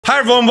Hi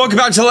everyone, welcome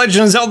back to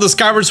Legend of Zelda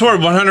Skyward Sword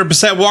 100%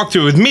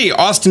 walkthrough with me,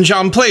 Austin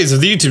John Plays of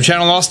the YouTube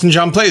channel Austin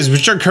John Plays,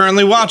 which you're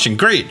currently watching.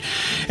 Great.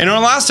 In our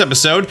last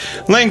episode,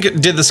 Link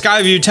did the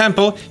Skyview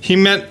Temple, he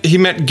met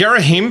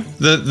Garahim,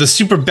 the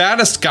super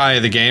baddest guy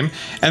of the game,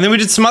 and then we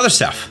did some other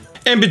stuff.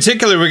 In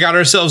particular, we got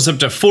ourselves up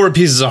to 4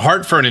 pieces of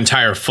heart for an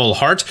entire full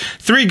heart,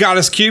 3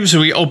 goddess cubes, so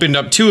we opened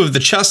up 2 of the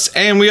chests,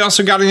 and we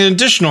also got an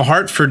additional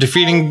heart for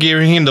defeating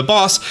Garahim the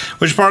boss,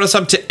 which brought us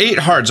up to 8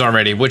 hearts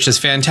already, which is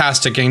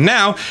fantastic. And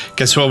now,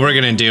 guess what we're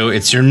gonna do?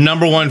 It's your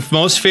 #1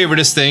 most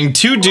favoriteest thing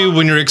to do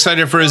when you're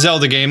excited for a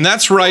Zelda game.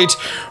 That's right,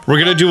 we're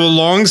gonna do a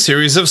long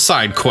series of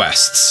side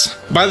quests.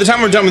 By the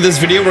time we're done with this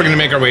video, we're gonna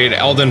make our way to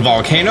Eldin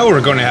Volcano. We're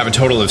going to have a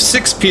total of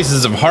 6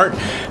 pieces of heart,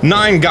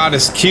 9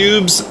 goddess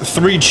cubes,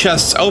 3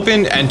 chests open,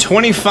 and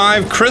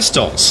 25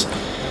 crystals.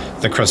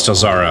 The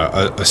crystals are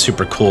a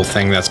super cool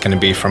thing that's going to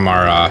be from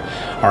our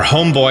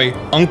homeboy,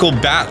 Uncle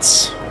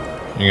Bats.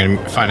 You're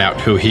going to find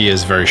out who he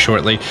is very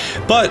shortly.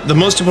 But the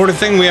most important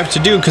thing we have to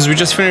do, because we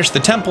just finished the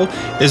temple,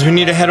 is we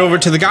need to head over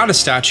to the goddess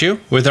statue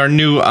with our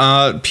new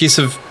piece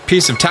of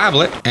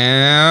tablet.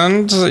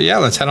 And yeah,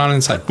 let's head on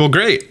inside. Well,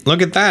 great.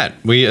 Look at that.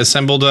 We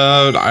assembled,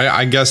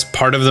 I guess,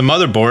 part of the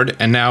motherboard.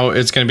 And now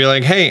it's going to be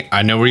like, hey,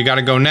 I know where you got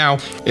to go now.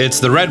 It's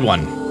the red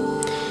one.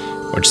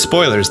 Which,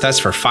 spoilers, that's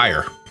for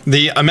fire.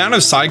 The amount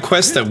of side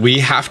quests that we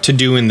have to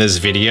do in this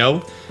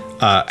video,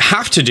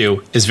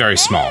 is very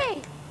small.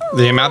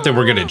 The amount that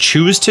we're gonna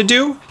choose to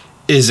do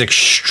is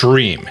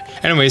extreme.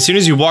 Anyway, as soon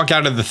as you walk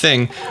out of the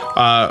thing,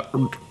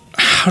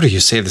 how do you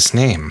say this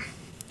name?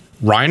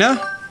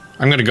 Rhina?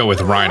 I'm gonna go with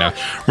Rhina.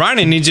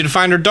 Rhina needs you to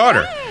find her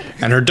daughter.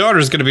 And her daughter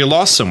is going to be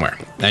lost somewhere.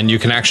 And you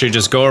can actually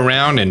just go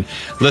around and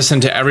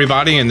listen to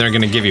everybody and they're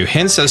going to give you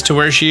hints as to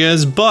where she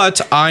is,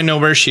 but I know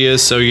where she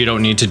is, so you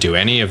don't need to do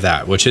any of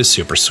that, which is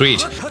super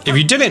sweet. If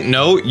you didn't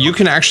know, you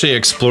can actually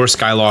explore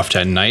Skyloft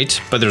at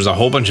night, but there's a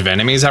whole bunch of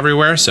enemies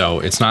everywhere, so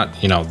it's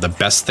not, you know, the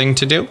best thing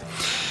to do.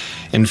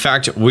 In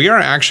fact, we are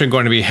actually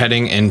going to be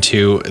heading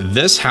into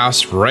this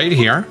house right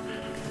here.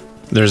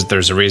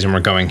 There's a reason we're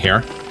going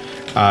here.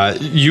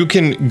 You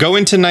can go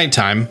into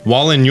nighttime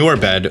while in your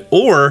bed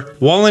or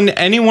while in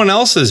anyone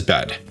else's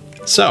bed.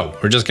 So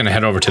we're just gonna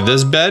head over to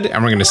this bed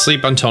and we're gonna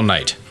sleep until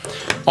night.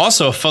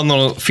 Also, a fun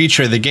little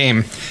feature of the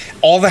game,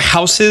 all the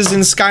houses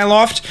in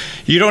Skyloft,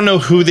 you don't know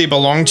who they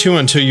belong to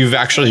until you've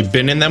actually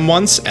been in them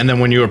once, and then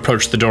when you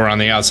approach the door on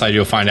the outside,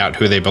 you'll find out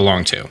who they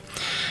belong to.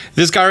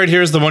 This guy right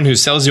here is the one who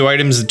sells you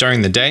items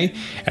during the day,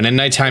 and at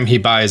nighttime he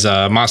buys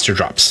monster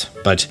drops.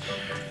 But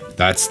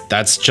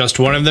that's just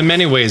one of the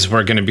many ways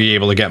we're going to be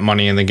able to get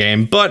money in the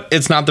game, but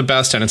it's not the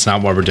best and it's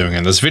not what we're doing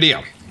in this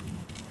video.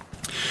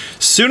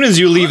 Soon as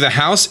you leave the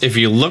house, if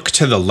you look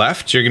to the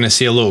left, you're going to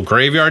see a little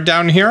graveyard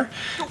down here.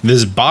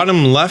 This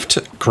bottom left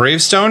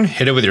gravestone,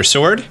 hit it with your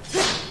sword.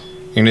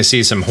 You're going to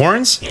see some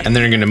horns, and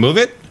then you're going to move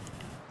it.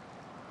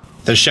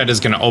 The shed is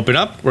going to open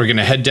up. We're going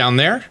to head down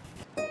there.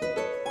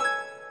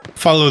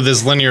 Follow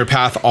this linear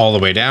path all the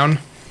way down.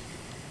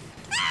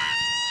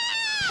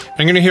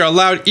 I'm going to hear a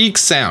loud eek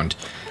sound.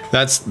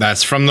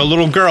 That's from the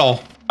little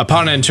girl.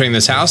 Upon entering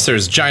this house,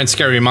 there's a giant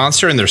scary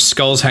monster and there's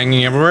skulls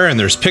hanging everywhere and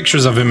there's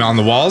pictures of him on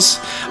the walls.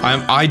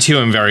 I too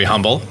am very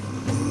humble.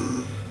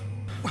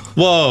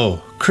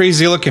 Whoa,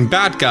 crazy looking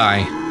bat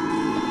guy.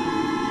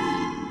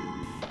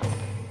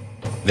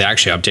 They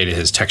actually updated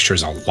his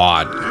textures a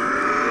lot.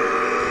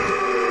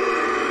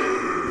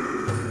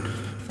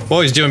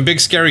 Whoa, he's doing big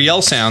scary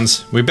yell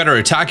sounds. We better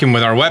attack him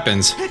with our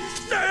weapons.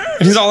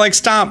 And he's all like,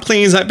 stop,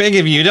 please, I beg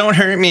of you, don't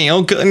hurt me.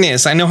 Oh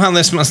goodness, I know how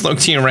this must look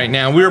to you right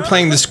now. We were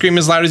playing the scream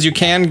as loud as you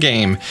can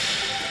game.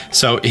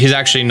 So he's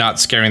actually not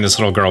scaring this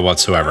little girl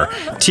whatsoever.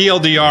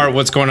 TLDR,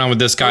 what's going on with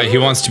this guy? He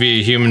wants to be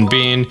a human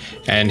being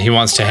and he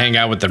wants to hang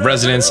out with the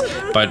residents,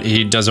 but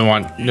he doesn't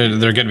want,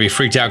 they're gonna be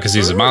freaked out because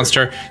he's a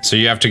monster. So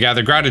you have to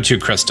gather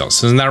gratitude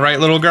crystals. Isn't that right,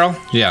 little girl?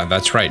 Yeah,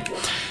 that's right.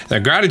 The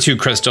gratitude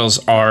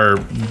crystals are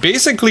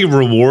basically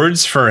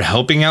rewards for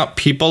helping out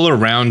people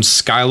around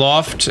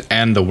Skyloft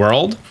and the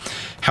world.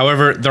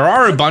 However, there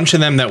are a bunch of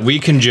them that we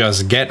can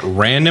just get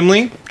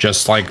randomly,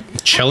 just like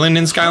chilling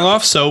in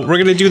Skyloft, so we're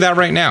gonna do that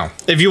right now.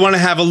 If you wanna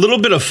have a little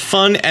bit of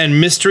fun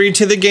and mystery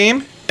to the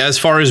game, as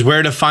far as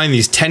where to find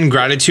these 10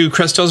 gratitude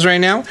crystals right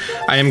now,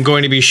 I am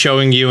going to be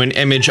showing you an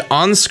image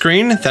on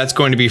screen that's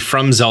going to be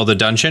from Zelda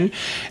Dungeon,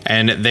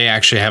 and they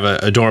actually have an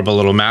adorable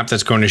little map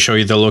that's going to show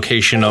you the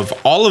location of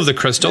all of the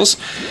crystals.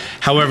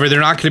 However, they're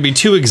not going to be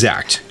too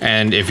exact,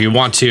 and if you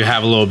want to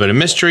have a little bit of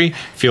mystery,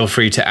 feel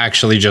free to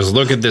actually just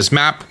look at this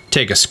map,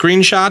 take a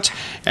screenshot,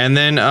 and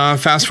then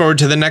fast forward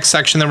to the next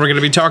section that we're going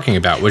to be talking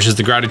about, which is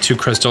the gratitude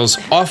crystals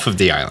off of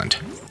the island.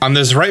 On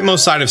this rightmost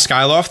side of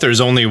Skyloft, there's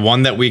only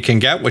one that we can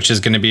get, which is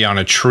going to be on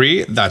a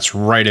tree that's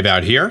right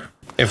about here.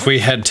 If we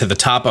head to the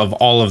top of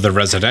all of the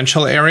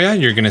residential area,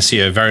 you're going to see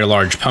a very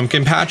large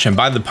pumpkin patch, and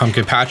by the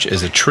pumpkin patch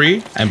is a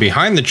tree, and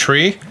behind the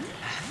tree,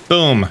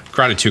 boom,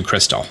 gratitude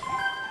crystal.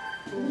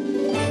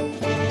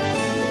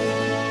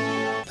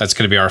 That's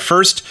going to be our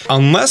first.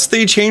 Unless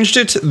they changed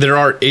it, there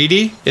are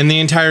 80 in the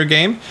entire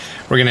game.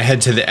 We're going to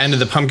head to the end of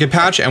the pumpkin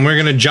patch and we're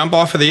going to jump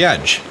off of the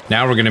edge.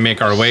 Now we're going to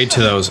make our way to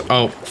those...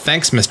 Oh,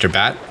 thanks, Mr.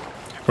 Bat.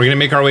 We're going to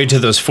make our way to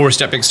those 4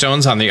 stepping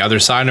stones on the other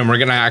side, and we're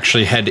going to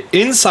actually head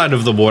inside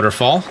of the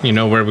waterfall, you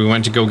know, where we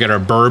went to go get our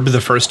burb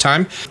the first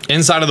time.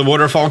 Inside of the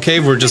waterfall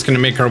cave, we're just going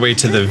to make our way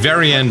to the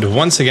very end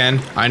once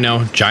again. I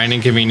know, giant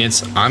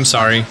inconvenience. I'm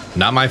sorry,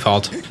 not my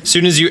fault. As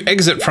soon as you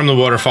exit from the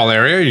waterfall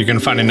area, you're going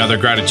to find another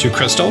Graitude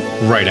crystal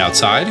right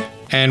outside.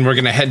 And we're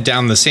going to head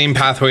down the same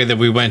pathway that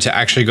we went to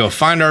actually go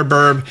find our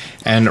burb,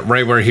 and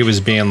right where he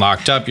was being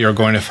locked up, you're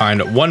going to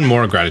find one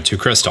more Graitude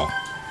crystal.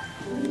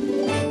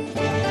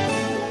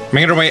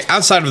 Making our way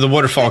outside of the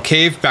waterfall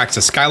cave, back to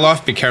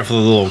Skyloft. Be careful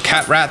of the little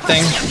cat rat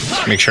thing.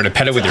 Make sure to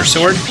pet it with your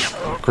sword.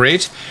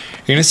 Great.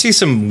 You're gonna see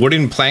some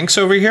wooden planks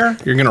over here.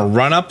 You're gonna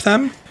run up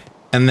them.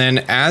 And then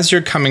as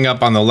you're coming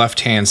up on the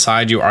left-hand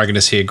side, you are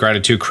gonna see a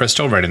Graitude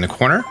crystal right in the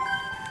corner.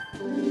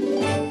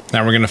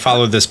 Now we're gonna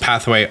follow this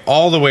pathway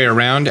all the way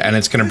around, and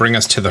it's gonna bring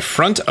us to the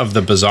front of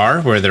the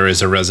bazaar where there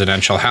is a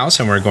residential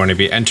house, and we're going to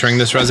be entering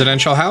this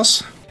residential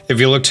house. If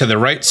you look to the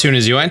right, soon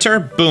as you enter,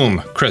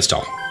 boom,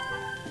 crystal.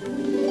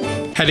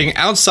 Heading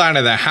outside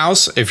of the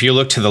house, if you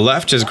look to the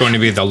left, is going to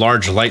be the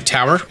large light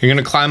tower. You're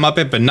going to climb up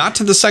it, but not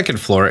to the second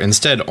floor.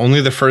 Instead, only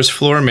the first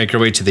floor. Make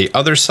your way to the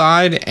other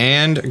side,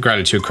 and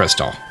Graitude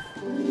crystal.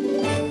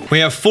 We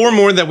have 4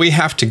 more that we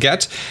have to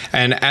get,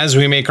 and as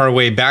we make our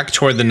way back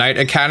toward the Knight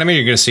Academy,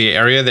 you're going to see an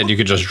area that you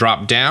could just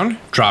drop down,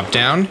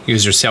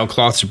 use your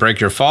sailcloth to break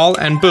your fall,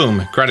 and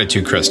boom,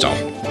 Graitude crystal.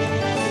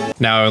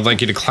 Now I would like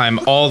you to climb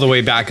all the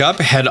way back up,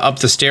 head up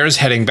the stairs,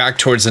 heading back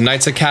towards the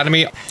Knights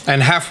Academy,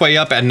 and halfway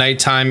up at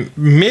nighttime,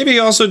 maybe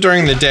also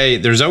during the day,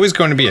 there's always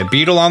going to be a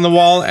beetle on the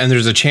wall, and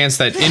there's a chance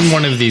that in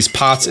one of these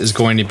pots is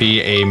going to be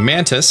a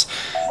mantis,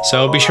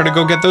 so be sure to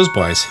go get those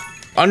boys.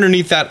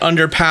 Underneath that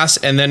underpass,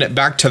 and then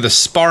back to the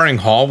sparring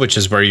hall, which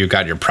is where you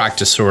got your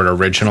practice sword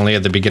originally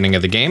at the beginning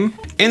of the game.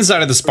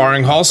 Inside of the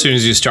sparring hall, as soon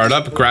as you start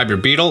up, grab your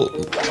beetle,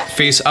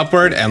 face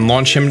upward, and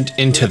launch him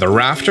into the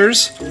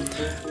rafters.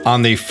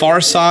 On the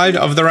far side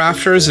of the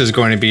rafters is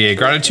going to be a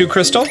Graitude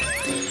crystal.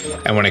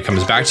 And when it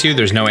comes back to you,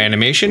 there's no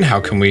animation. How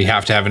come we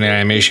have to have an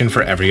animation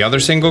for every other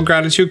single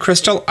Graitude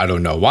crystal? I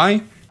don't know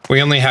why.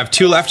 We only have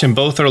 2 left, and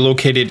both are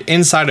located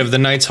inside of the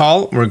Knight's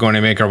Hall. We're going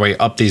to make our way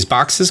up these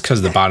boxes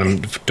because the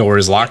bottom door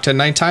is locked at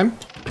nighttime.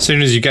 As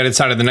soon as you get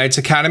inside of the Knights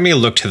Academy,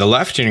 look to the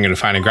left, and you're going to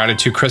find a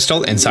Graitude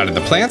crystal inside of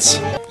the plants.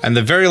 And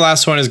the very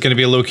last one is going to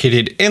be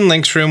located in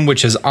Link's room,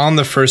 which is on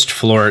the first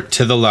floor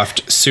to the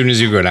left as soon as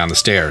you go down the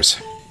stairs.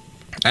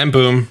 And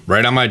boom,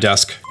 right on my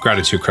desk,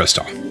 Graitude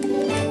crystal.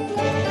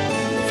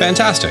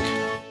 Fantastic.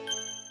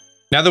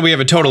 Now that we have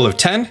a total of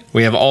 10,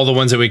 we have all the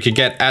ones that we could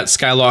get at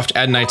Skyloft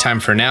at nighttime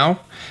for now,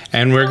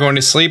 and we're going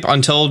to sleep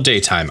until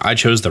daytime. I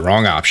chose the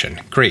wrong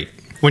option. Great.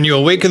 When you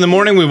awake in the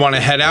morning, we want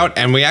to head out,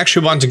 and we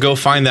actually want to go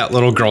find that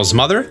little girl's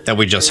mother that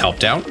we just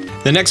helped out.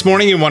 The next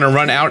morning, you want to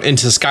run out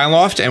into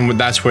Skyloft, and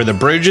that's where the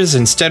bridge is.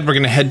 Instead, we're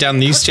going to head down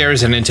these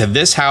stairs and into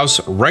this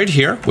house right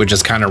here, which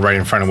is kind of right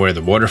in front of where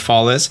the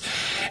waterfall is.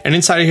 And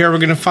inside of here, we're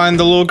going to find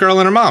the little girl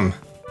and her mom.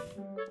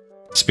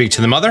 Speak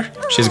to the mother.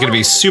 She's going to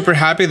be super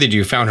happy that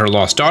you found her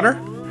lost daughter,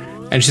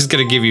 and she's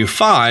going to give you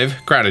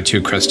 5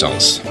 Graitude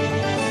crystals.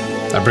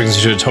 That brings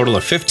you to a total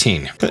of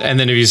 15. And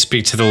then if you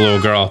speak to the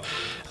little girl,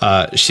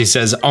 she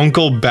says,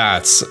 Uncle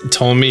Bats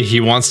told me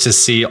he wants to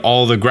see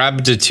all the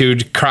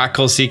Graitude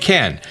crackles he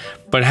can,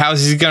 but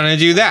how's he gonna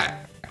do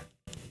that?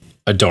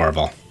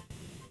 Adorable.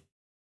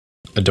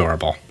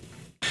 Adorable.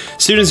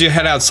 As soon as you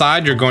head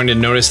outside, you're going to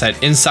notice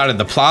that inside of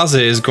the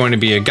plaza is going to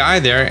be a guy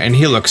there, and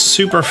he looks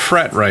super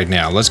fret right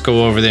now. Let's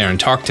go over there and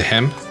talk to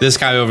him. This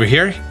guy over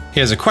here, he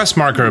has a quest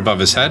marker above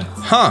his head.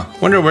 Huh,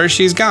 wonder where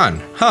she's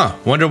gone. Huh,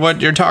 wonder what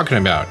you're talking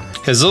about.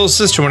 His little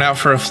sister went out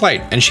for a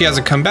flight, and she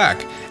hasn't come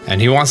back, and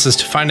he wants us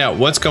to find out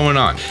what's going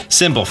on.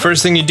 Simple.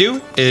 First thing you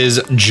do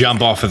is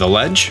jump off of the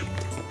ledge.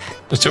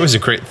 It's always a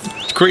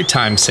great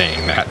time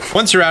saying that.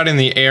 Once you're out in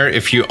the air,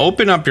 if you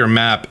open up your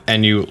map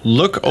and you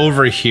look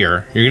over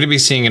here, you're going to be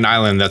seeing an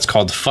island that's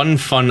called Fun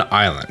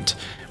Island.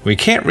 We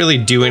can't really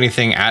do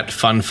anything at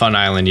Fun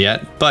Island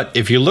yet, but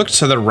if you look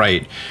to the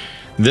right,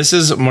 this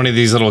is one of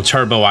these little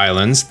turbo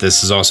islands.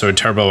 This is also a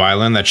turbo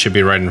island that should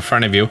be right in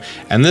front of you.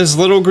 And this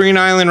little green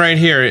island right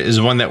here is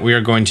one that we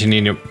are going to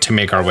need to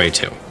make our way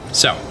to.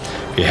 So,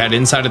 if you head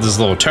inside of this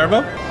little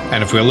turbo,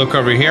 and if we look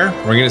over here,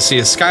 we're going to see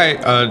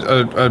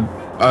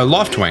a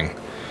loft wing.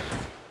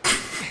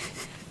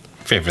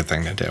 Favorite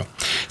thing to do.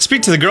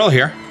 Speak to the girl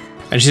here,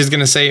 and she's going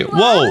to say,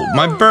 whoa,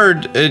 my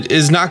bird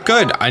is not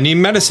good. I need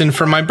medicine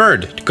for my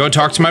bird. Go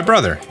talk to my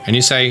brother. And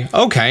you say,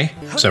 okay.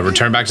 So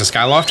return back to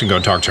Skyloft and go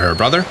talk to her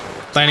brother.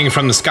 Landing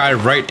from the sky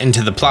right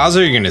into the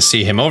plaza, you're going to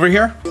see him over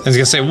here. And he's going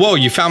to say, whoa,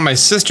 you found my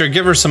sister.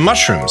 Give her some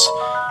mushrooms.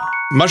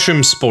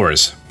 Mushroom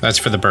spores. That's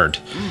for the bird.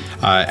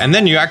 And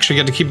then you actually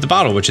get to keep the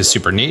bottle, which is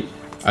super neat.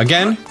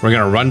 Again, we're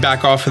gonna run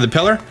back off of the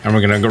pillar and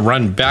we're gonna go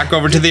run back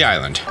over to the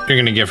island. You're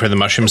gonna give her the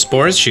mushroom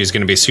spores. She's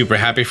gonna be super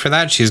happy for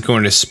that. She's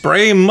going to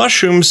spray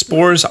mushroom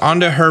spores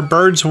onto her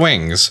bird's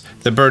wings.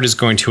 The bird is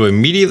going to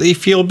immediately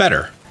feel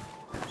better.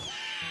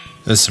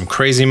 There's some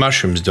crazy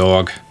mushrooms,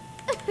 dog.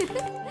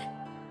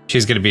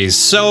 She's gonna be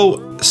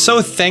so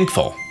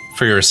thankful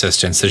for your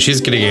assistance that she's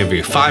gonna give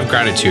you 5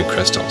 gratitude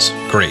crystals.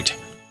 Great.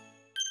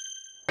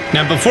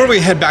 Now, before we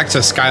head back to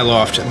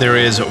Skyloft, there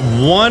is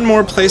one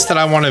more place that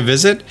I want to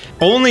visit.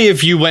 Only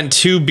if you went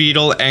to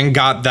Beetle and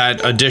got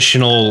that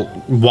additional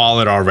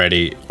wallet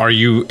already are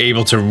you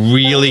able to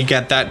really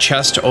get that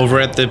chest over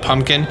at the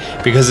pumpkin,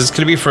 because it's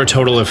going to be for a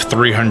total of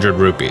 300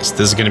 rupees.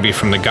 This is going to be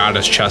from the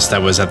goddess chest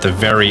that was at the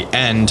very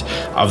end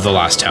of the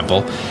last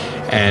temple.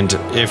 And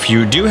if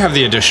you do have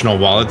the additional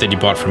wallet that you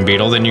bought from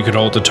Beetle, then you could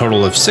hold a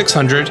total of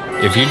 600.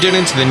 If you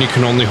didn't, then you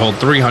can only hold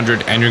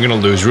 300 and you're gonna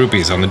lose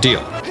rupees on the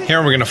deal.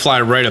 Here we're gonna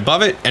fly right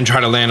above it and try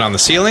to land on the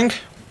ceiling.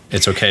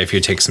 It's okay if you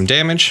take some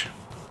damage,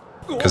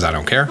 because I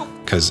don't care,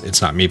 because it's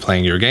not me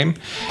playing your game.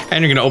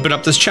 And you're gonna open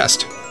up this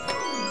chest.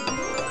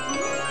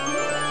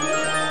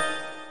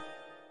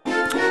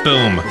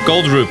 Boom,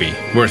 gold rupee,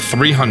 worth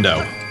 3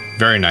 hundo.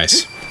 Very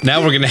nice.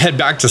 Now we're gonna head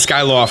back to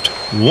Skyloft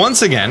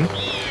once again.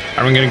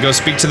 And we're gonna go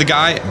speak to the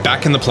guy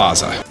back in the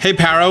plaza. Hey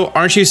Paro,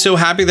 aren't you so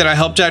happy that I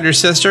helped out your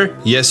sister?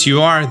 Yes,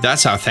 you are.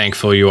 That's how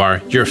thankful you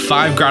are. You're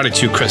 5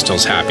 gratitude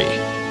crystals happy.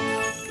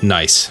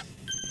 Nice.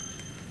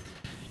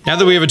 Now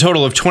that we have a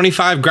total of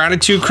 25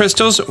 gratitude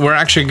crystals, we're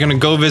actually gonna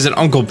go visit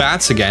Uncle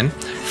Bats again.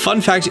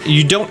 Fun fact,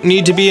 you don't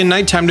need to be in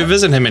nighttime to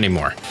visit him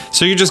anymore.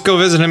 So you just go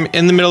visit him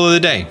in the middle of the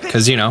day,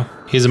 because you know,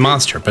 he's a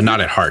monster, but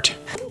not at heart.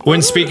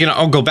 When speaking to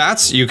Uncle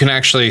Bats, you can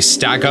actually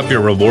stack up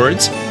your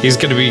rewards. He's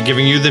going to be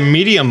giving you the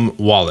medium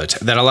wallet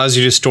that allows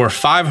you to store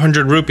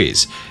 500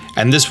 rupees.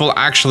 And this will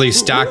actually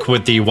stack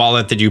with the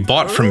wallet that you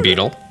bought from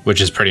Beetle, which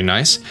is pretty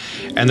nice.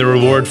 And the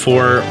reward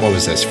for, what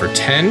was this, for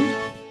 10?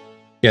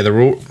 Yeah,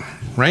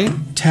 right?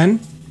 10?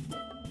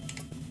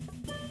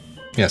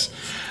 Yes.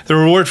 The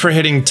reward for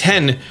hitting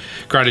 10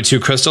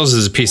 gratitude crystals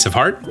is a piece of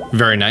heart.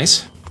 Very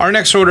nice. Our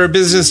next order of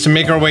business is to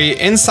make our way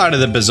inside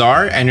of the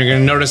bazaar, and you're going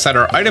to notice that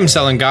our item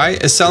selling guy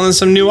is selling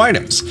some new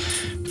items.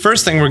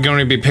 First thing we're going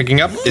to be picking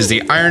up is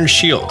the iron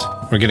shield.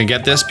 We're going to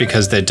get this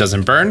because it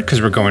doesn't burn,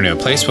 because we're going to a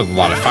place with a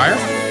lot of fire.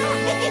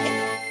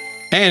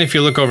 And if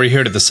you look over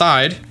here to the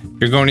side,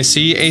 you're going to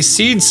see a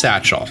seed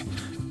satchel.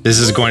 This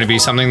is going to be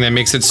something that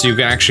makes it so you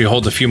can actually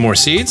hold a few more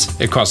seeds.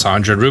 It costs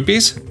 100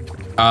 rupees.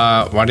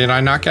 Why did I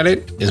not get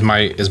it? Is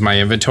my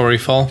inventory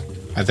full?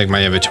 I think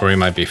my inventory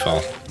might be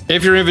full.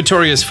 If your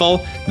inventory is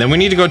full, then we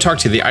need to go talk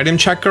to the item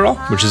check girl,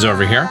 which is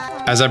over here.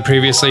 As I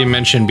previously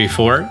mentioned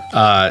before,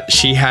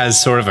 she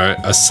has sort of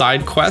a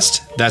side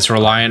quest that's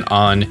reliant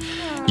on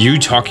you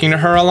talking to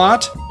her a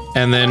lot,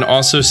 and then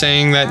also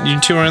saying that you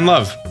two are in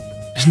love.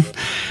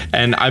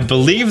 And I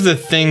believe the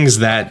things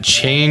that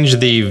change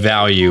the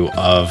value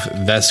of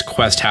this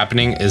quest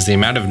happening is the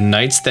amount of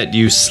nights that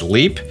you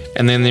sleep,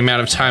 and then the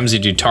amount of times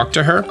that you talk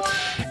to her.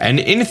 And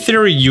in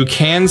theory, you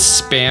can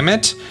spam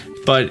it,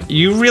 but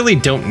you really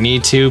don't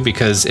need to,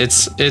 because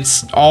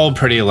it's all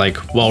pretty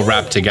like well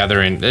wrapped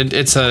together, and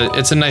it's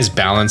a nice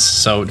balance,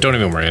 so don't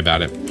even worry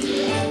about it.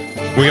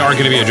 We are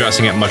going to be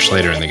addressing it much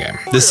later in the game.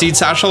 The seed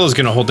satchel is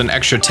going to hold an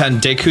extra 10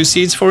 Deku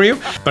seeds for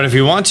you, but if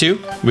you want to,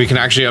 we can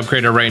actually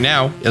upgrade it right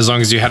now, as long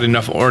as you had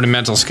enough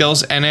ornamental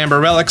skills and amber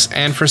relics,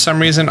 and for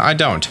some reason I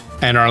don't.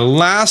 And our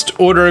last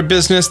order of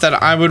business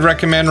that I would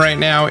recommend right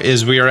now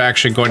is we are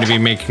actually going to be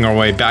making our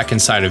way back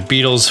inside of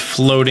Beetle's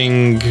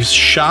floating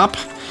shop,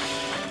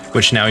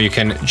 which now you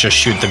can just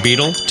shoot the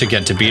beetle to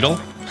get to Beetle.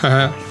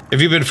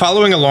 If you've been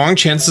following along,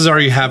 chances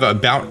are you have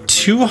about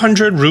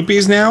 200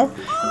 rupees now,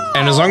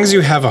 and as long as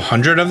you have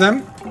 100 of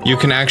them, you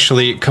can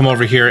actually come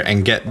over here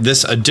and get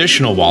this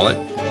additional wallet.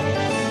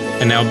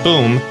 And now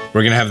boom,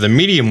 we're gonna have the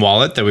medium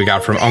wallet that we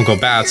got from Uncle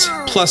Bats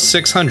plus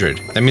 600.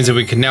 That means that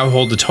we can now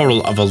hold a total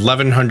of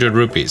 1100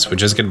 rupees,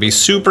 which is gonna be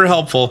super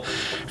helpful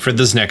for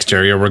this next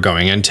area we're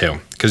going into,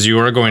 because you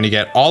are going to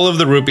get all of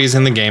the rupees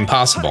in the game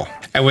possible.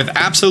 And with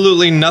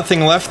absolutely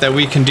nothing left that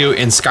we can do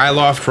in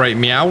Skyloft right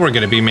meow, we're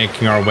going to be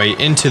making our way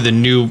into the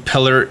new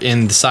pillar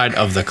inside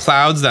of the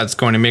clouds. That's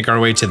going to make our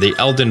way to the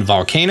Eldin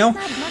Volcano,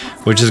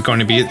 which is going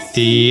to be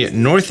the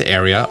north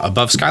area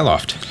above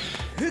Skyloft.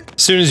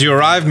 As soon as you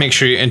arrive, make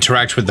sure you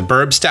interact with the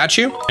burb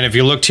statue. And if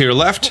you look to your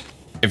left,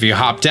 if you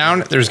hop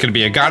down, there's going to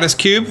be a goddess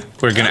cube.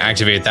 We're going to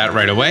activate that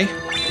right away.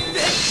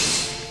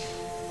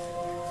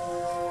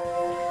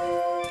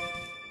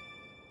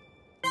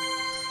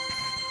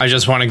 I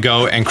just want to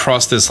go and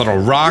cross this little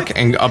rock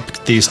and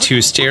up these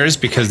 2 stairs,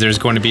 because there's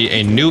going to be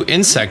a new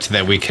insect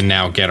that we can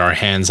now get our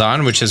hands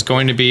on, which is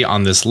going to be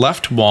on this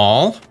left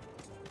wall.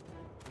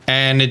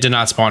 And it did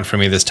not spawn for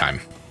me this time.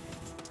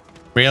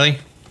 Really?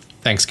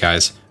 Thanks,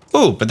 guys.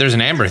 Ooh, but there's an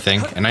amber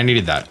thing, and I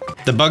needed that.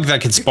 The bug that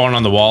can spawn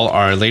on the wall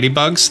are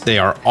ladybugs. They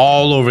are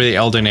all over the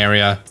Eldin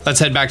area. Let's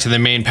head back to the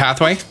main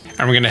pathway,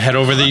 and we're going to head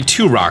over the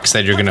 2 rocks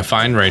that you're going to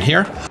find right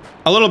here.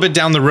 A little bit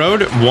down the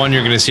road, one,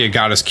 you're going to see a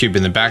goddess cube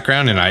in the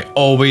background, and I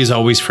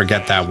always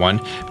forget that one.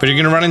 But you're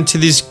going to run into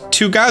these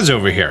two guys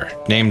over here,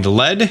 named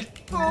Lead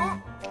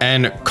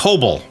and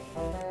Cobble,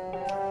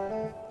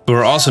 who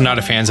are also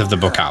not fans of the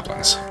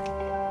bokoblins.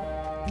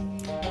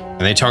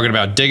 And they talking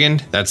about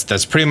digging.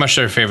 That's pretty much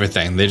their favorite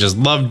thing. They just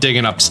love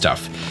digging up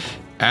stuff.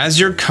 As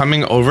you're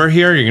coming over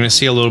here, you're going to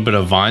see a little bit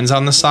of vines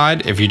on the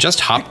side. If you just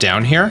hop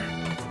down here,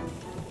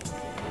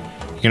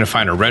 you're going to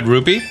find a red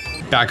rupee.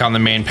 Back on the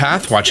main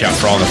path, watch out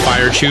for all the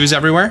fire chews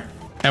everywhere.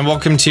 And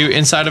welcome to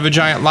inside of a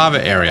giant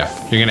lava area.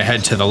 You're going to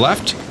head to the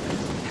left,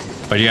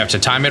 but you have to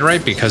time it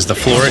right because the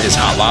floor is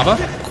hot lava,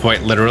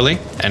 quite literally,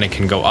 and it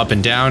can go up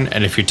and down.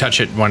 And if you touch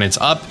it when it's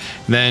up,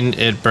 then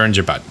it burns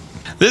your butt.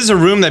 This is a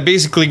room that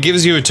basically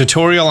gives you a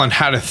tutorial on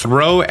how to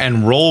throw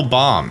and roll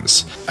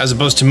bombs. As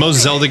opposed to most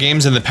Zelda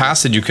games in the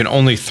past that you can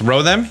only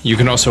throw them, you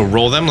can also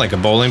roll them like a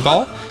bowling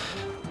ball.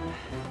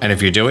 And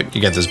if you do it,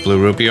 you get this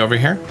blue rupee over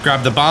here.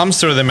 Grab the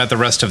bombs, throw them at the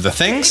rest of the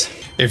things.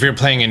 If you're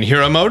playing in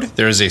hero mode,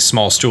 there is a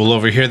small stool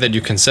over here that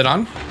you can sit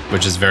on,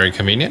 which is very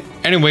convenient.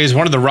 Anyways,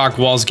 one of the rock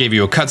walls gave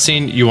you a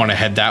cutscene. You want to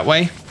head that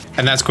way,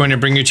 and that's going to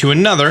bring you to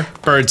another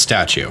bird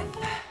statue.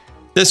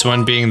 This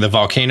one being the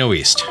Volcano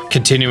East.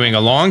 Continuing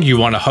along, you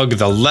want to hug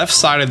the left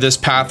side of this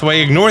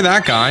pathway. Ignore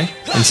that guy.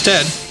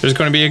 Instead, there's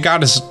going to be a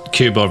goddess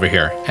cube over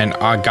here. And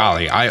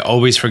golly, I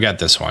always forget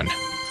this one.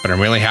 But I'm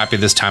really happy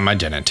this time I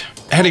didn't.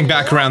 Heading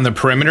back around the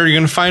perimeter, you're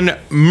going to find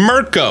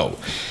Mirko.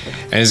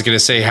 And he's going to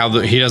say how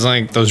he doesn't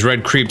like those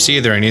red creeps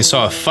either. And he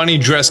saw a funny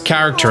dressed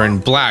character in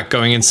black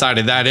going inside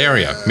of that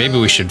area. Maybe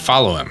we should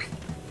follow him.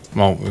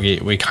 Well,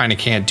 we kind of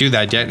can't do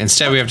that yet.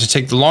 Instead, we have to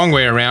take the long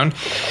way around.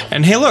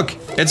 And hey, look,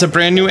 it's a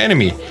brand new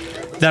enemy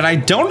that I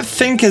don't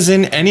think is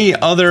in any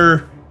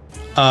other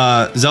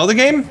Zelda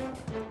game.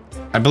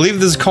 I believe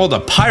this is called a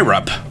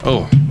Pyrup.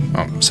 Oh,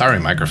 sorry,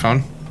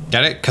 microphone.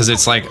 Get it? Because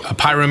it's like a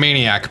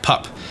pyromaniac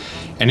pup.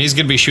 And he's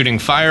going to be shooting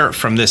fire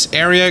from this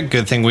area.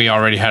 Good thing we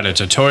already had a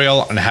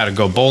tutorial on how to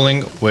go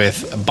bowling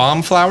with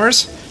bomb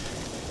flowers.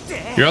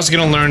 You're also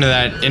going to learn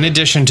that in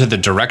addition to the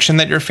direction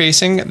that you're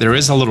facing, there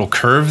is a little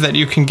curve that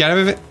you can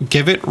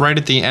give it right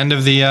at the end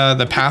of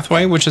the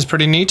pathway, which is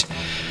pretty neat.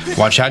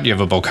 Watch out, you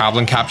have a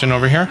bokoblin captain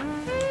over here.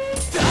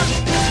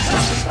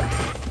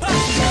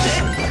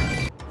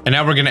 And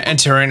now we're going to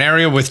enter an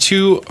area with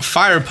two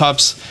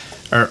fire-ups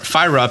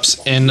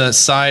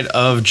inside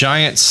of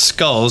giant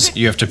skulls.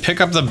 You have to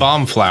pick up the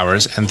bomb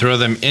flowers and throw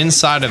them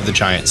inside of the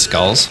giant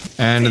skulls,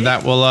 and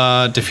that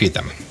will defeat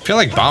them. I feel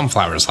like bomb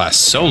flowers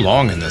last so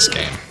long in this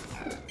game.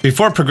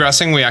 Before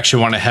progressing, we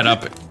actually want to head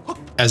up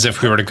as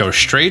if we were to go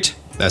straight.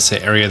 That's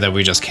the area that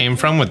we just came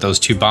from with those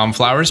two bomb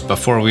flowers.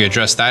 Before we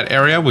address that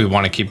area, we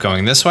want to keep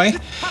going this way.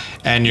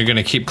 And you're going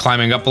to keep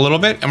climbing up a little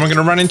bit, and we're going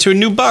to run into a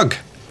new bug.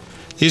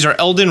 These are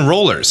Eldin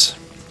rollers.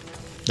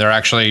 They're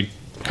actually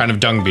kind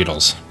of dung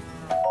beetles.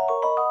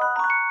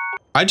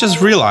 I just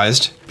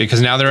realized,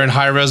 because now they're in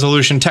high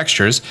resolution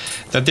textures,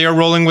 that they are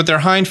rolling with their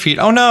hind feet.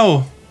 Oh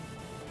no!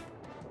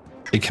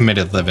 They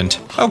committed Livent.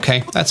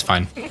 Okay, that's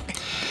fine.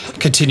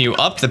 Continue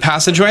up the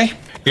passageway.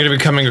 You're going to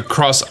be coming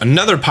across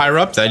another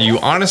Pyrup that you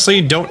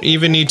honestly don't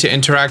even need to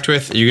interact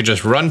with. You could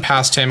just run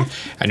past him,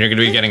 and you're going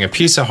to be getting a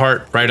piece of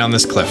heart right on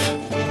this cliff.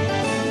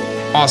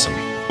 Awesome.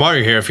 While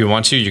you're here, if you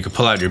want to, you can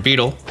pull out your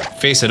beetle,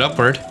 face it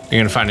upward. You're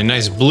going to find a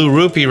nice blue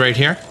rupee right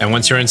here. And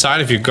once you're inside,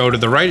 if you go to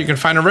the right, you can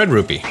find a red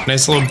rupee.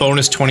 Nice little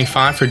bonus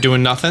 25 for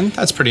doing nothing.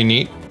 That's pretty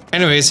neat.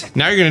 Anyways,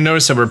 now you're going to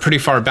notice that we're pretty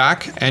far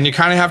back, and you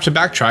kind of have to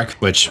backtrack,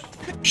 which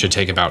should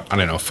take about, I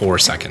don't know, 4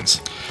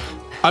 seconds.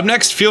 Up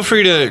next, feel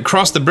free to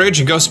cross the bridge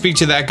and go speak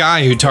to that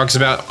guy who talks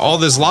about all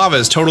this lava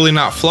is totally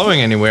not flowing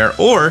anywhere,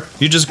 or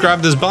you just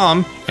grab this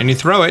bomb and you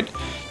throw it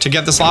to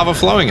get this lava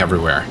flowing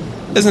everywhere.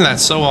 Isn't that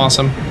so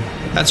awesome?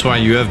 That's why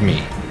you have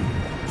me.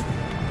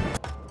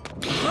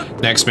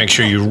 Next, make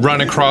sure you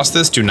run across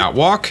this, do not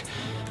walk.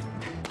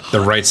 The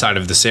right side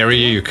of this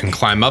area you can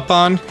climb up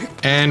on,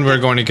 and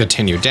we're going to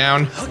continue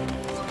down.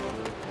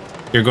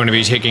 You're going to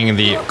be taking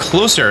the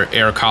closer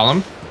air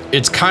column.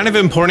 It's kind of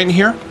important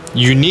here.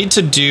 You need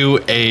to do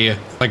a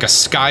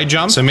sky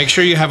jump, so make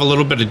sure you have a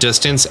little bit of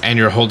distance and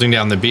you're holding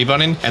down the B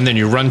button, and then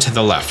you run to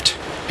the left.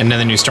 And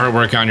then you start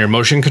working on your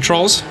motion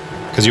controls,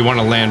 because you want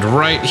to land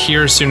right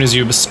here as soon as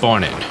you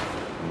spawn in.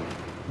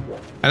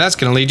 And that's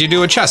going to lead you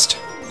to a chest.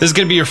 This is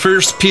going to be your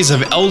first piece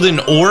of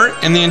Eldin ore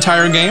in the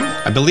entire game.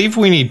 I believe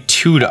we need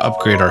 2 to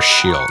upgrade our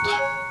shield.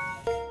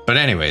 But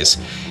anyways,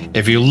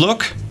 if you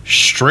look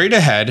straight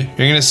ahead,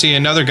 you're going to see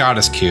another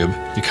goddess cube.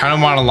 You kind of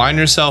want to line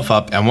yourself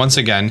up, and once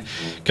again,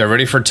 get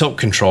ready for tilt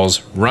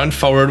controls. Run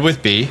forward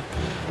with B,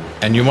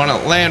 and you want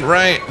to land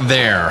right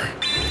there.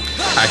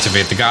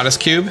 Activate the goddess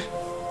cube,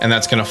 and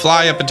that's going to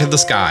fly up into the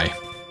sky.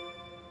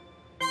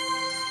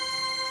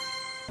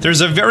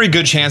 There's a very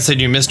good chance that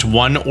you missed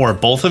one or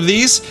both of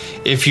these.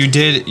 If you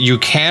did, you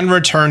can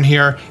return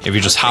here. If you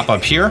just hop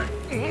up here,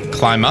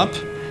 climb up,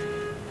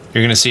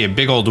 you're going to see a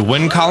big old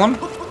wind column.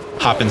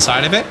 Hop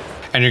inside of it,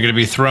 and you're going to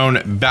be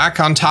thrown back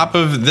on top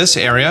of this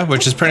area,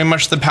 which is pretty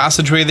much the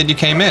passageway that you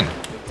came in.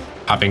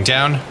 Hopping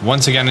down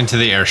once again into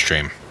the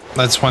airstream.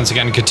 let's once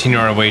again continue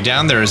our way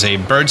down. There is a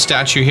bird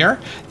statue here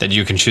that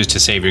you can choose to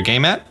save your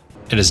game at.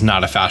 It is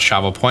not a fast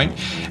travel point.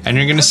 And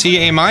you're gonna see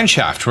a mine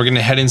shaft. We're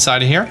gonna head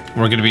inside of here.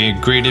 We're gonna be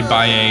greeted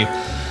by a,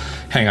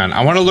 hang on,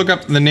 I wanna look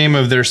up the name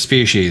of their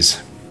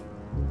species.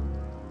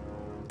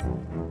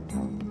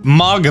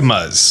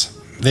 Magmas.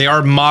 They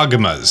are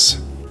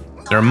magmas.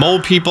 They're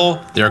mole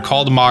people, they're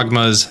called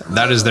magmas.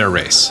 That is their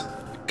race.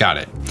 Got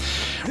it.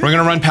 We're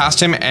gonna run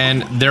past him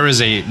and there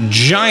is a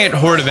giant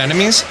horde of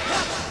enemies.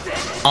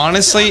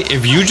 Honestly,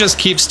 if you just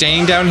keep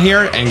staying down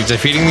here and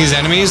defeating these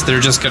enemies, they're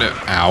just gonna,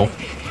 ow,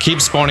 keep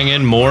spawning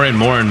in more and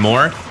more and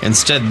more.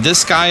 Instead,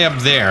 this guy up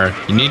there,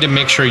 you need to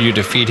make sure you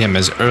defeat him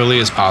as early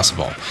as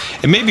possible.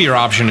 It may be your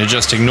option to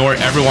just ignore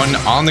everyone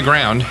on the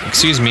ground.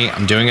 Excuse me,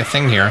 I'm doing a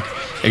thing here.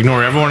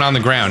 Ignore everyone on the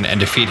ground and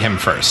defeat him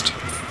first.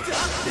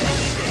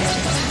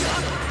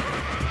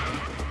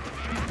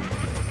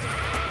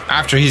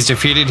 After he's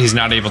defeated, he's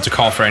not able to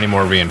call for any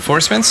more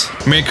reinforcements.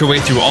 Make your way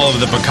through all of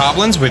the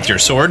bokoblins with your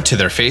sword to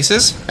their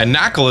faces, and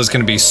Knuckle is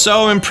going to be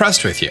so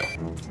impressed with you.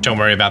 Don't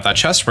worry about that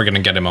chest, we're going to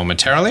get it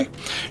momentarily.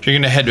 You're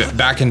going to head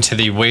back into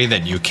the way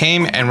that you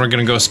came, and we're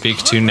going to go speak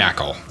to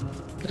Knuckle.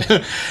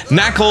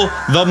 Knuckle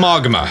the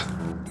Magma.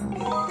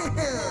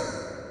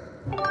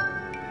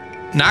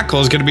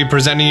 Knuckle is going to be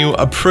presenting you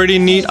a pretty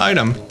neat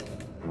item.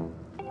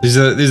 These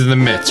are the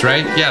mitts,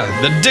 right? Yeah,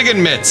 the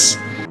digging mitts.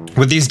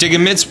 With these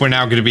digging mitts, we're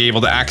now going to be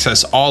able to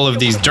access all of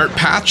these dirt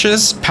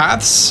paths,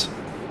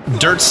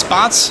 dirt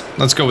spots.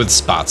 Let's go with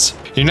spots.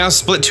 You're now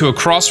split to a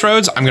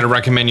crossroads. I'm going to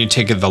recommend you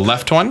take the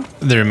left one.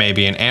 There may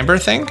be an amber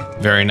thing.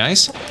 Very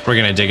nice. We're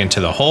going to dig into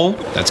the hole.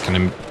 That's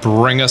going to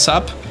bring us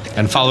up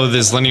and follow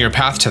this linear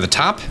path to the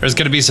top. There's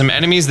going to be some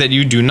enemies that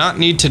you do not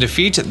need to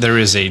defeat. There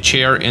is a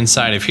chair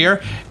inside of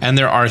here, and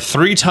there are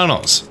 3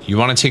 tunnels. You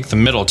want to take the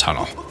middle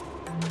tunnel.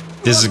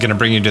 This is going to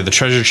bring you to the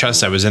treasure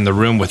chest that was in the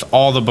room with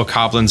all the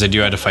bokoblins that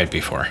you had to fight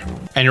before.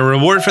 And your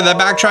reward for that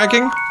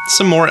backtracking?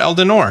 Some more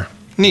Eldin ore.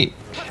 Neat.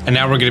 And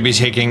now we're going to be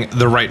taking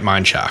the right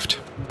mine shaft.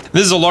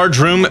 This is a large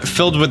room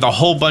filled with a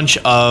whole bunch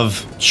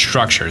of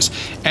structures.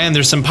 And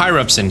there's some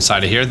pyre-ups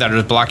inside of here that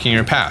are blocking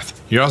your path.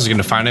 You're also going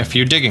to find a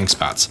few digging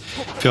spots.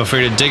 Feel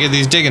free to dig at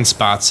these digging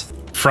spots.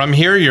 From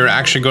here, you're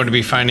actually going to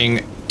be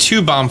finding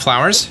 2 bomb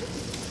flowers.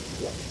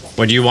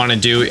 What you want to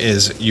do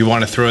is you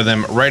want to throw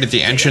them right at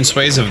the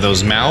entranceways of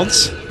those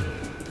mouths.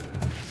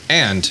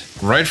 And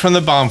right from the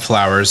bomb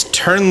flowers,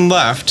 turn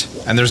left,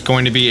 and there's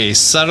going to be a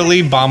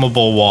subtly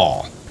bombable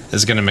wall.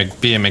 This is going to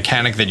be a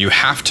mechanic that you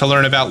have to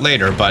learn about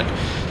later, but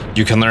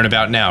you can learn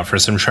about now for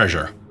some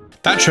treasure.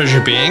 That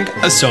treasure being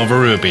a silver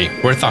rupee,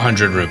 worth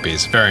 100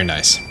 rupees. Very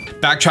nice.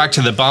 Backtrack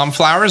to the bomb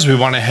flowers. We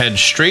want to head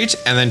straight,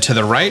 and then to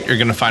the right, you're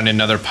going to find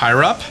another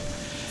pyre-up.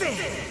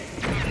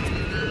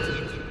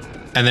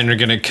 And then you're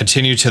going to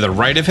continue to the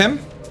right of him,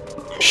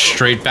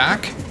 straight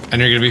back,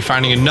 and you're going to be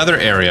finding another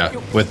area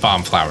with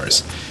bomb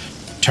flowers.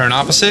 Turn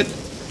opposite,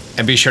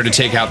 and be sure to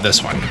take out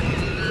this one.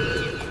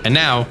 And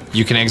now,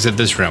 you can exit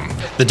this room.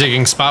 The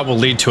digging spot will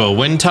lead to a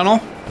wind tunnel,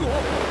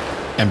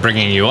 and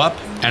bringing you up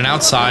and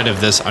outside of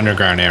this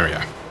underground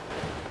area.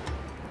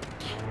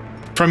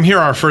 From here,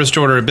 our first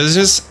order of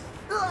business,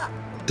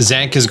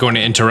 Zank is going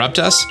to interrupt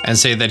us and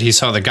say that he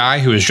saw the guy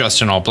who was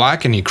dressed in all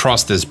black and he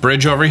crossed this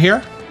bridge over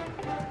here.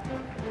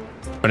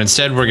 But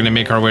instead, we're going to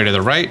make our way to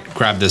the right,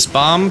 grab this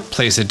bomb,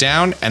 place it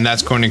down, and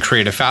that's going to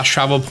create a fast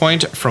travel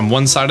point from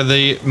one side of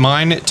the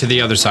mine to the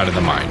other side of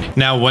the mine.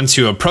 Now, once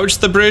you approach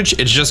the bridge,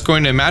 it's just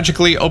going to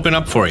magically open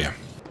up for you.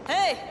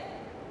 Hey!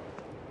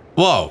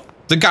 Whoa,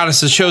 the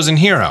goddess's chosen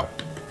hero.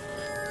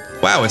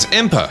 Wow, it's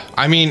Impa.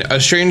 I mean,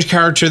 a strange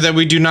character that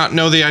we do not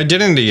know the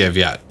identity of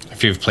yet.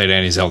 If you've played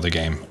any Zelda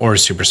game, or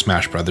Super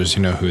Smash Brothers,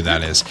 you know who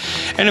that is.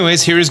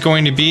 Anyways, here is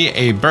going to be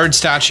a bird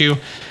statue.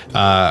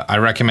 I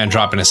recommend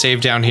dropping a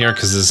save down here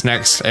because this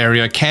next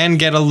area can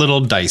get a little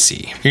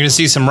dicey. You're going to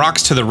see some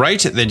rocks to the right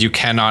that you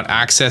cannot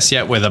access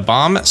yet with a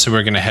bomb, so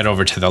we're going to head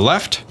over to the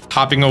left.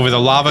 Hopping over the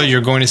lava,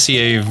 you're going to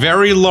see a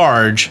very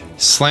large,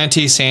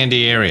 slanty,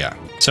 sandy area.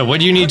 So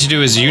what you need to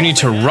do is you need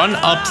to run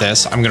up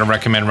this. I'm going to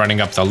recommend running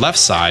up the left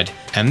side,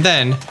 and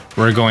then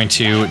we're going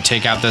to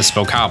take out this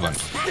bokoblin.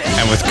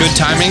 And with good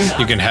timing,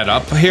 you can head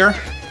up here,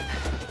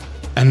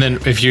 and then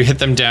if you hit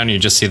them down, you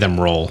just see them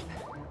roll.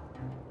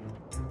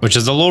 Which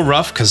is a little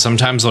rough because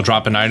sometimes they'll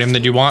drop an item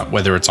that you want,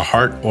 whether it's a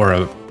heart or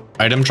a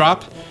item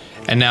drop.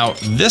 And now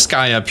this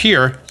guy up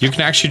here, you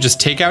can actually just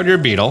take out your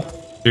beetle.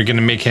 You're going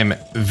to make him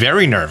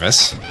very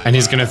nervous, and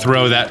he's going to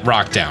throw that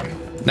rock down.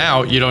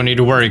 Now you don't need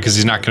to worry because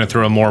he's not going to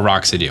throw more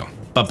rocks at you.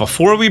 But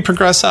before we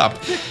progress up,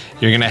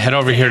 you're going to head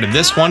over here to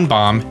this one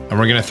bomb, and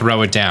we're going to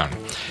throw it down.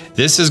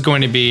 This is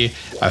going to be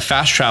a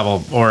fast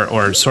travel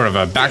or sort of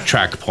a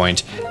backtrack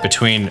point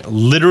between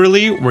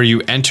literally where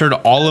you entered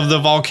all of the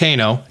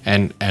volcano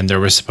and there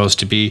was supposed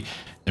to be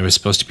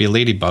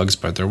ladybugs,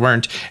 but there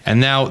weren't, and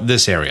now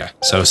this area.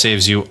 So it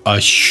saves you a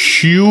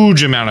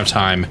huge amount of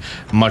time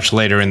much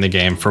later in the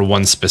game for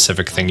one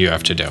specific thing you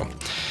have to do.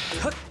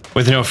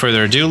 With no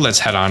further ado, let's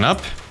head on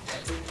up.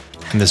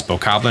 And this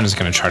bokoblin is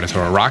going to try to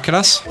throw a rock at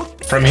us.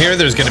 From here,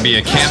 there's going to be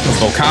a camp of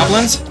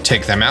bokoblins.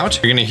 Take them out.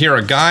 You're going to hear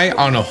a guy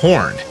on a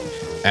horn.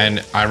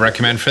 And I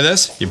recommend for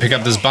this, you pick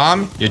up this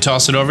bomb, you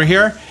toss it over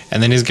here,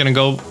 and then he's gonna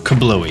go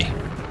kablooey.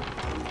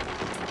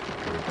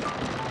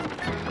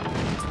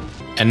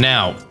 And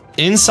now,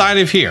 inside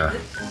of here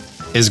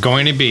is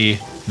going to be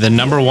the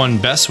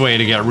 #1 best way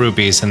to get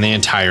rupees in the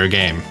entire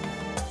game.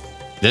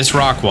 This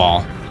rock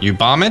wall, you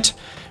bomb it,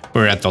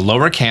 we're at the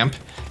lower camp,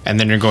 and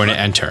then you're going to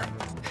enter.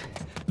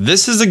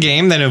 This is a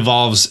game that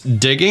involves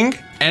digging,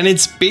 and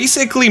it's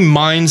basically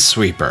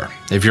Minesweeper,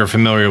 if you're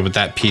familiar with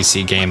that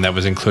PC game that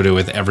was included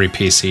with every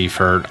PC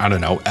for, I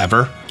don't know,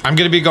 ever. I'm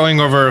going to be going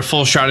over a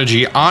full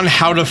strategy on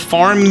how to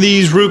farm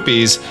these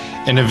rupees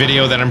in a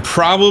video that I'm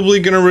probably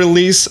going to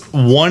release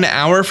 1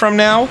 hour from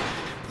now,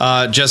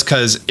 just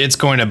because it's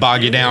going to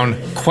bog you down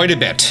quite a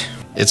bit.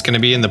 It's going to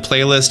be in the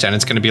playlist, and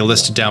it's going to be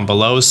listed down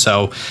below,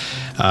 so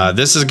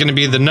this is going to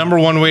be the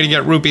 #1 way to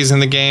get rupees in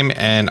the game,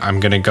 and I'm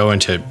going to go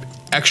into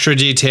extra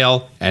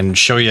detail and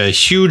show you a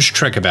huge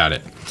trick about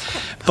it.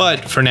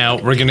 But for now,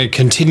 we're gonna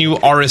continue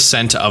our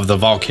ascent of the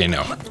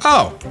volcano.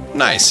 Oh,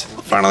 nice.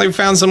 Finally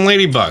found some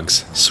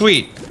ladybugs.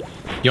 Sweet.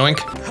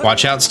 Yoink.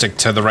 Watch out, stick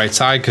to the right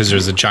side because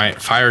there's a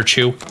giant fire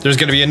chew. There's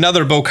gonna be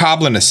another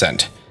bokoblin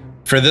ascent.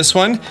 For this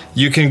one,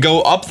 you can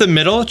go up the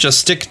middle, just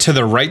stick to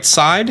the right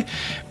side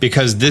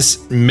because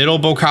this middle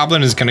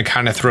bokoblin is gonna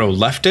kind of throw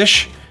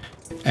leftish.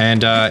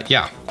 And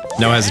yeah,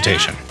 no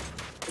hesitation.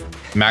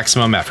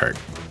 Maximum effort.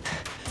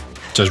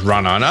 Just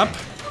run on up.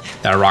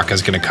 That rock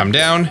is gonna come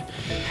down.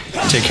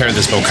 Take care of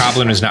this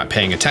bokoblin who's not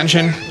paying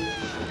attention.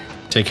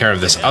 Take care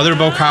of this other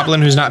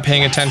bokoblin who's not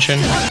paying attention.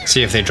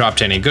 See if they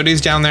dropped any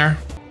goodies down there.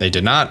 They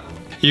did not.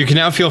 You can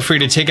now feel free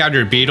to take out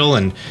your beetle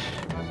and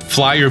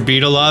fly your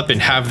beetle up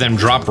and have them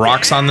drop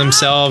rocks on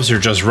themselves or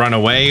just run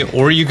away.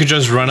 Or you could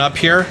just run up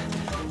here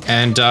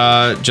and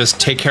just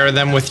take care of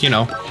them with, you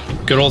know,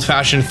 good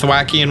old-fashioned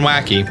thwacky and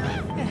wacky.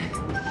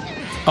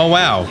 Oh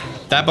wow.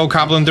 That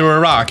bokoblin threw a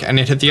rock, and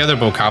it hit the other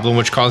bokoblin,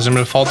 which caused him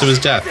to fall to his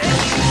death.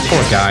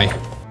 Poor guy.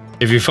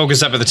 If you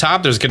focus up at the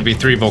top, there's going to be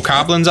 3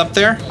 bokoblins up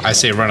there. I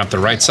say run up the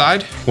right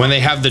side. When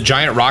they have the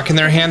giant rock in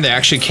their hand, they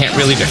actually can't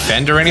really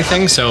defend or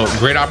anything, so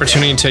great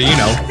opportunity to, you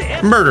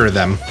know, murder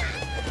them.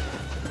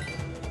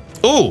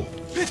 Ooh,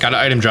 got an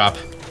item drop.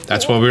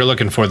 That's what we were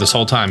looking for this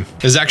whole time.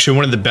 This is actually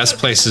one of the best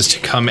places to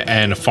come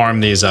and farm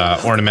these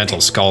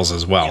ornamental skulls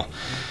as well.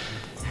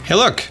 Hey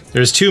look,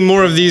 there's 2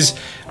 more of these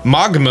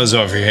magmas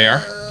over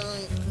here.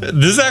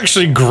 This is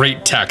actually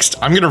great text.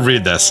 I'm gonna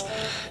read this.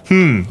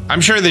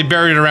 I'm sure they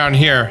buried it around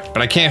here,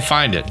 but I can't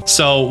find it.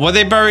 So, what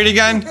they buried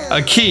again? A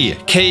key.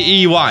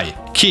 K-E-Y.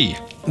 Key.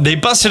 They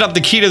busted up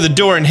the key to the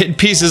door and hid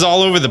pieces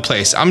all over the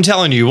place. I'm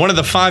telling you, one of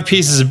the 5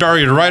 pieces is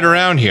buried right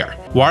around here.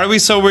 Why are we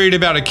so worried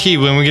about a key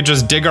when we could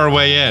just dig our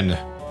way in?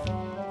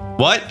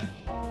 What?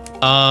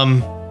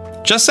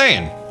 Just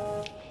saying.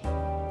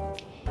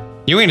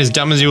 You ain't as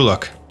dumb as you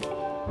look.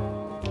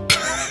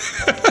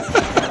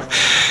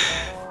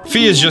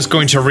 Fee is just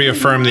going to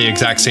reaffirm the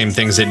exact same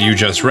things that you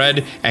just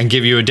read and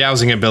give you a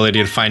dowsing ability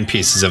to find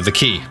pieces of the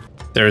key.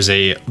 There's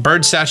a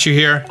bird statue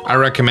here. I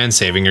recommend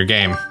saving your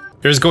game.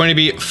 There's going to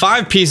be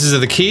 5 pieces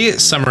of the key.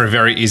 Some are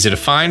very easy to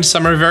find,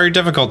 some are very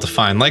difficult to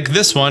find, like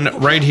this one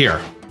right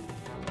here.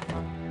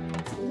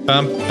 We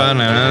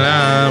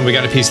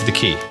got a piece of the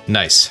key.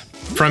 Nice.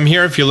 From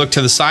here, if you look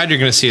to the side, you're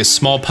going to see a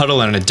small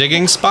puddle and a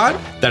digging spot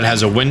that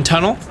has a wind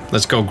tunnel.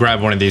 Let's go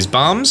grab one of these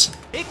bombs.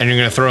 And you're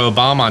going to throw a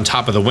bomb on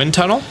top of the wind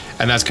tunnel,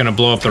 and that's going to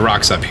blow up the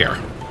rocks up here.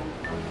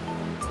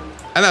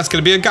 And that's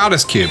going to be a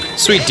goddess cube.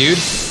 Sweet, dude.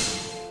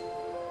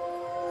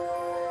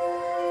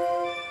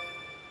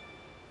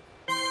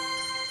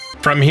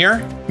 From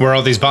here, where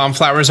all these bomb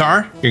flowers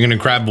are, you're going to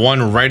grab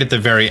one right at the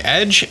very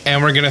edge,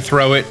 and we're going to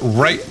throw it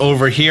right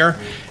over here.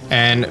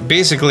 And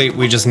basically,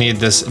 we just need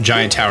this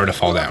giant tower to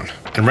fall down.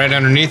 And right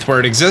underneath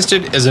where it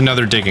existed is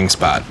another digging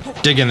spot.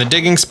 Dig in the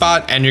digging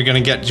spot, and you're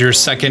going to get your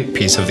second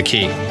piece of the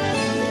key.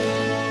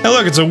 Hey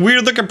look, it's a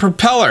weird looking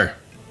propeller.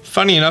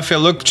 Funny enough, it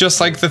looked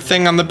just like the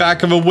thing on the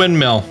back of a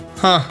windmill.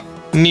 Huh,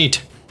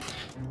 neat.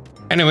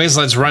 Anyways,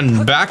 let's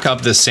run back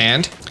up the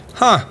sand.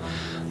 Huh,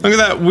 look at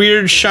that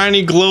weird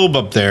shiny globe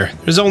up there.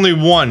 There's only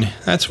one,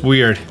 that's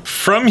weird.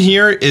 From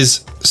here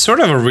is sort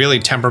of a really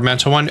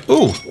temperamental one.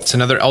 Ooh, it's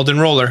another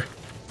Eldin roller.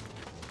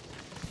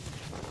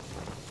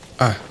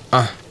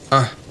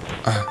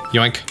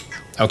 Yoink.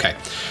 Okay.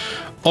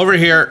 Over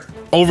here,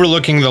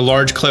 overlooking the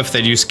large cliff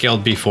that you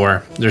scaled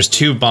before, there's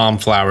 2 bomb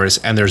flowers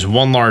and there's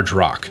 1 large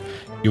rock.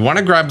 You want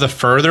to grab the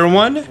further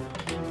one,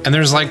 and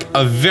there's like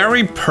a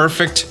very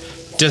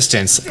perfect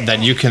distance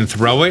that you can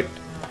throw it.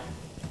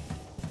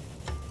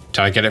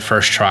 Did I get it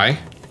first try?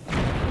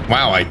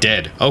 Wow, I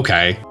did.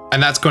 Okay.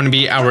 And that's going to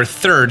be our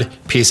 3rd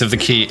piece of the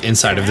key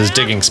inside of this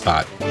digging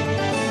spot.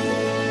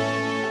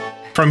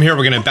 From here,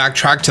 we're going to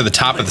backtrack to the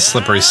top of the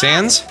slippery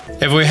sands.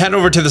 If we head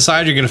over to the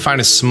side, you're going to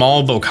find a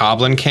small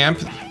bokoblin camp.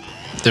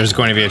 There's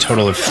going to be a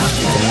total of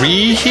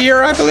 3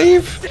 here, I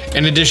believe.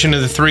 In addition to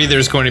the 3,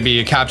 there's going to be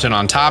a captain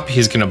on top.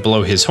 He's going to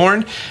blow his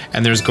horn,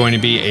 and there's going to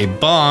be a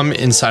bomb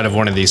inside of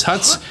one of these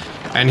huts,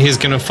 and he's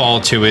going to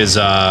fall to his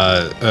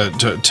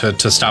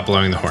to stop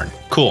blowing the horn.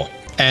 Cool.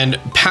 And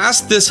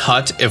past this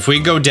hut, if we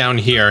go down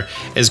here,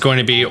 is going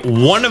to be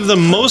one of the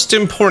most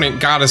important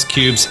goddess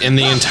cubes in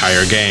the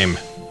entire game.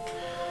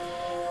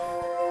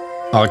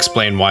 I'll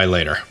explain why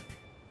later.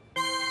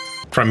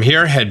 From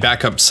here, head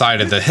back up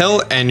side of the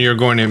hill, and you're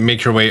going to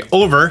make your way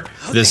over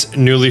this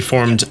newly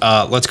formed,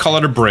 let's call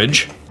it a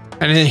bridge.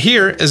 And in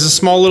here is a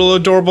small little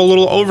adorable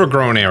little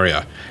overgrown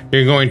area.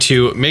 You're going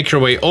to make your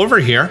way over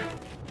here,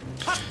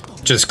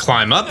 just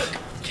climb up,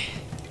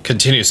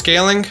 continue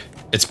scaling.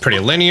 It's pretty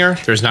linear.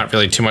 There's not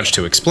really too much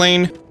to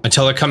explain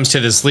until it comes to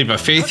this leap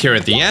of faith here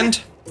at the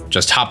end.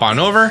 Just hop on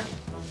over.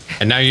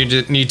 And now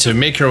you need to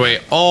make your way.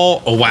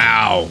 Oh,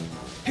 wow.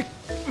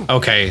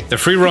 Okay, the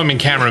free roaming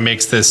camera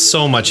makes this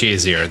so much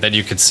easier that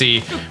you could see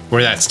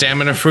where that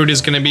stamina fruit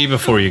is going to be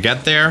before you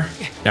get there.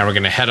 Now we're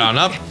going to head on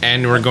up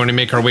and we're going to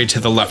make our way to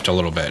the left a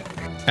little bit.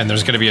 And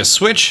there's going to be a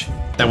switch.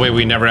 That way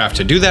we never have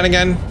to do that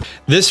again.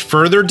 This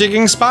further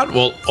digging spot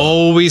will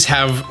always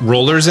have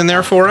rollers in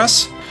there for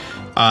us.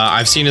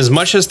 I've seen as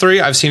much as 3,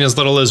 I've seen as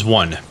little as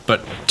 1,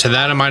 but to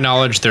that of my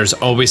knowledge, there's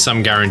always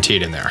some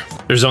guaranteed in there.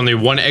 There's only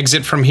one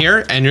exit from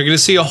here, and you're going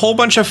to see a whole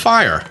bunch of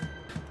fire.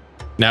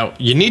 Now,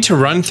 you need to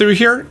run through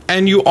here,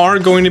 and you are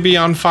going to be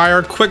on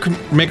fire. Quick,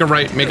 make a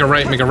right, make a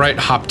right, make a right,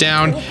 hop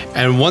down,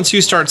 and once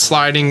you start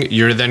sliding,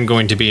 you're then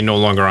going to be no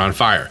longer on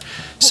fire.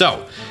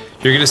 So,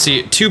 you're going to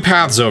see 2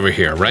 paths over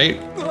here,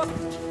 right?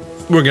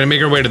 We're going to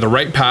make our way to the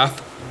right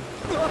path,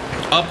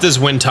 up this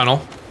wind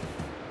tunnel.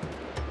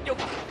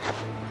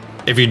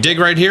 If you dig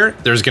right here,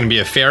 there's going to be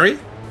a ferry.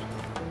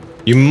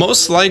 You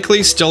most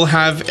likely still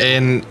have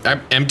an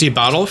empty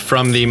bottle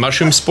from the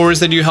mushroom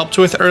spores that you helped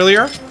with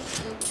earlier.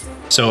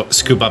 So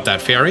scoop up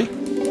that ferry.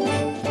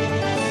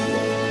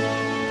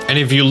 And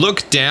if you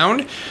look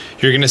down,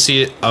 you're going to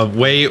see a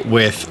way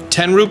with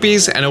 10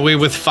 rupees and a way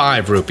with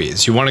 5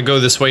 rupees. You want to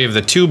go this way of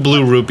the 2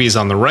 blue rupees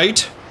on the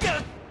right.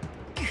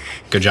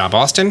 Good job,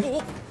 Austin.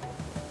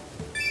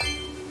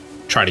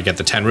 Try to get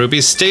the 10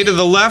 rupees. Stay to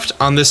the left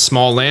on this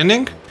small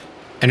landing.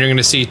 And you're going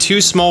to see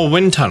 2 small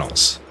wind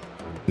tunnels.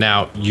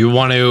 Now, you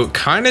want to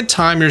kind of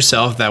time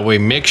yourself, that way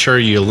make sure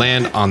you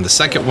land on the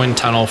second wind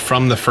tunnel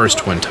from the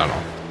first wind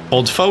tunnel.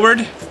 Hold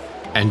forward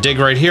and dig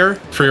right here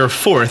for your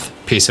 4th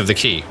piece of the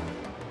key.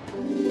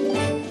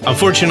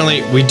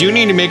 Unfortunately, we do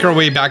need to make our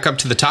way back up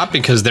to the top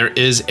because there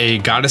is a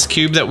goddess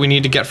cube that we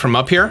need to get from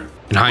up here.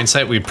 In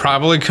hindsight, we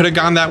probably could have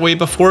gone that way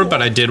before,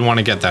 but I did want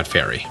to get that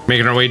ferry.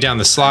 Making our way down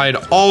the slide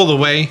all the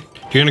way,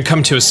 you're going to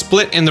come to a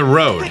split in the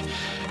road.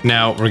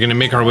 Now, we're going to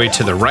make our way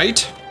to the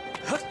right.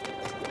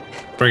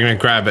 We're going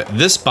to grab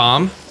this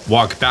bomb,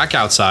 walk back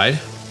outside,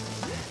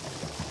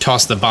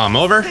 toss the bomb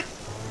over.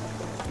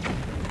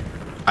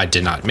 I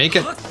did not make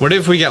it. What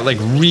if we get like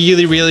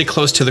really, really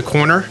close to the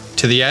corner,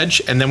 to the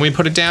edge, and then we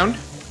put it down?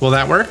 Will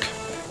that work?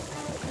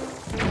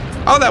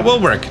 Oh, that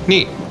will work.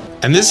 Neat.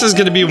 And this is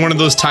going to be one of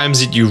those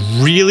times that you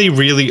really,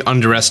 really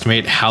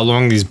underestimate how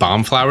long these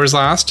bomb flowers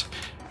last.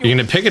 You're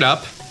going to pick it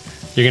up.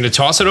 You're going to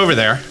toss it over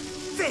there.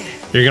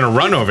 You're going to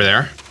run over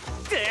there.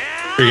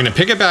 You're going to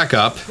pick it back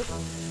up.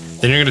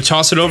 Then you're going to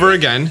toss it over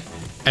again.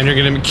 And you're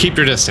going to keep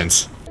your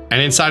distance. And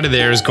inside of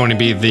there is going to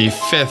be the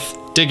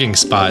 5th digging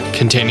spot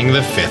containing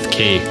the 5th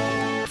key.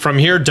 From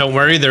here, don't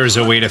worry, there is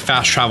a way to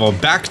fast travel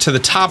back to the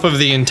top of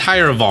the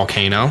entire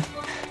volcano.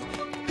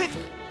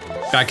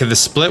 Back at the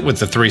split with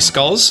the 3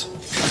 skulls.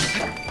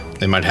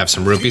 They might have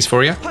some rupees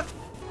for you.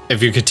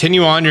 If you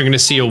continue on, you're going to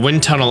see a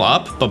wind tunnel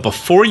up, but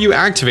before you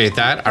activate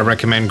that, I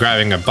recommend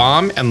grabbing a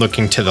bomb and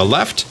looking to the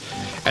left,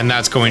 and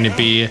that's going to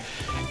be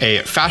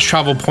a fast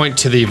travel point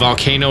to the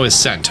Volcano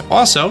Ascent.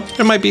 Also,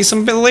 there might be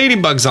some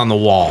ladybugs on the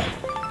wall.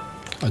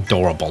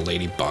 Adorable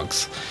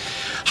ladybugs.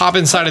 Hop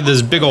inside of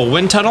this big old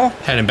wind tunnel,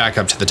 heading back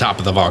up to the top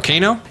of the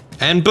volcano,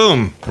 and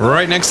boom,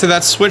 right next to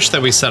that switch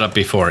that we set up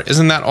before.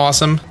 Isn't that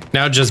awesome?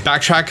 Now just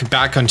backtrack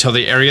back until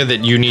the area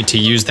that you need to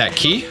use that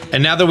key.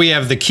 And now that we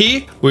have the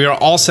key, we are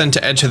all sent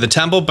to enter the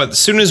temple, but as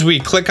soon as we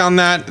click on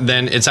that,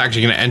 then it's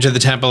actually going to enter the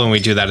temple, and we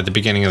do that at the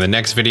beginning of the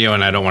next video,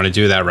 and I don't want to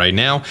do that right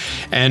now.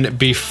 And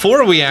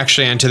before we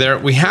actually enter there,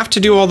 we have to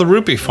do all the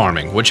rupee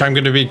farming, which I'm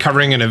going to be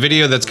covering in a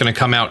video that's going to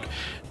come out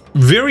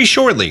very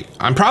shortly.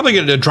 I'm probably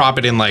going to drop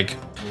it in like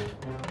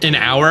an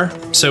hour.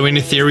 So in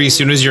theory, as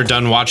soon as you're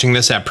done watching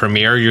this at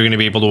Premiere, you're going to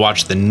be able to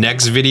watch the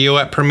next video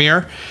at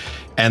Premiere.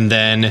 And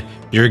then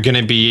you're going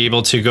to be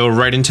able to go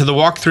right into the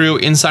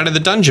walkthrough inside of the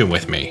dungeon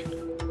with me.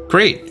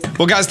 Great.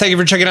 Well, guys, thank you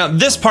for checking out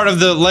this part of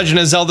the Legend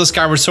of Zelda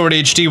Skyward Sword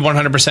HD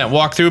 100%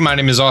 walkthrough. My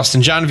name is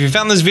Austin John. If you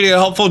found this video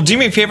helpful, do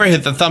me a favor,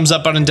 hit the thumbs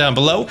up button down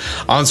below.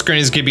 On screen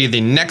is going to be the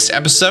next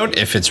episode,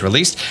 if it's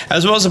released,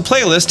 as well as a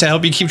playlist to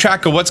help you keep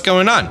track of what's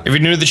going on. If you're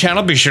new to the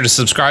channel, be sure to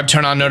subscribe,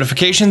 turn on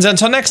notifications.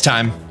 Until next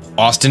time,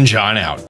 Austin John out.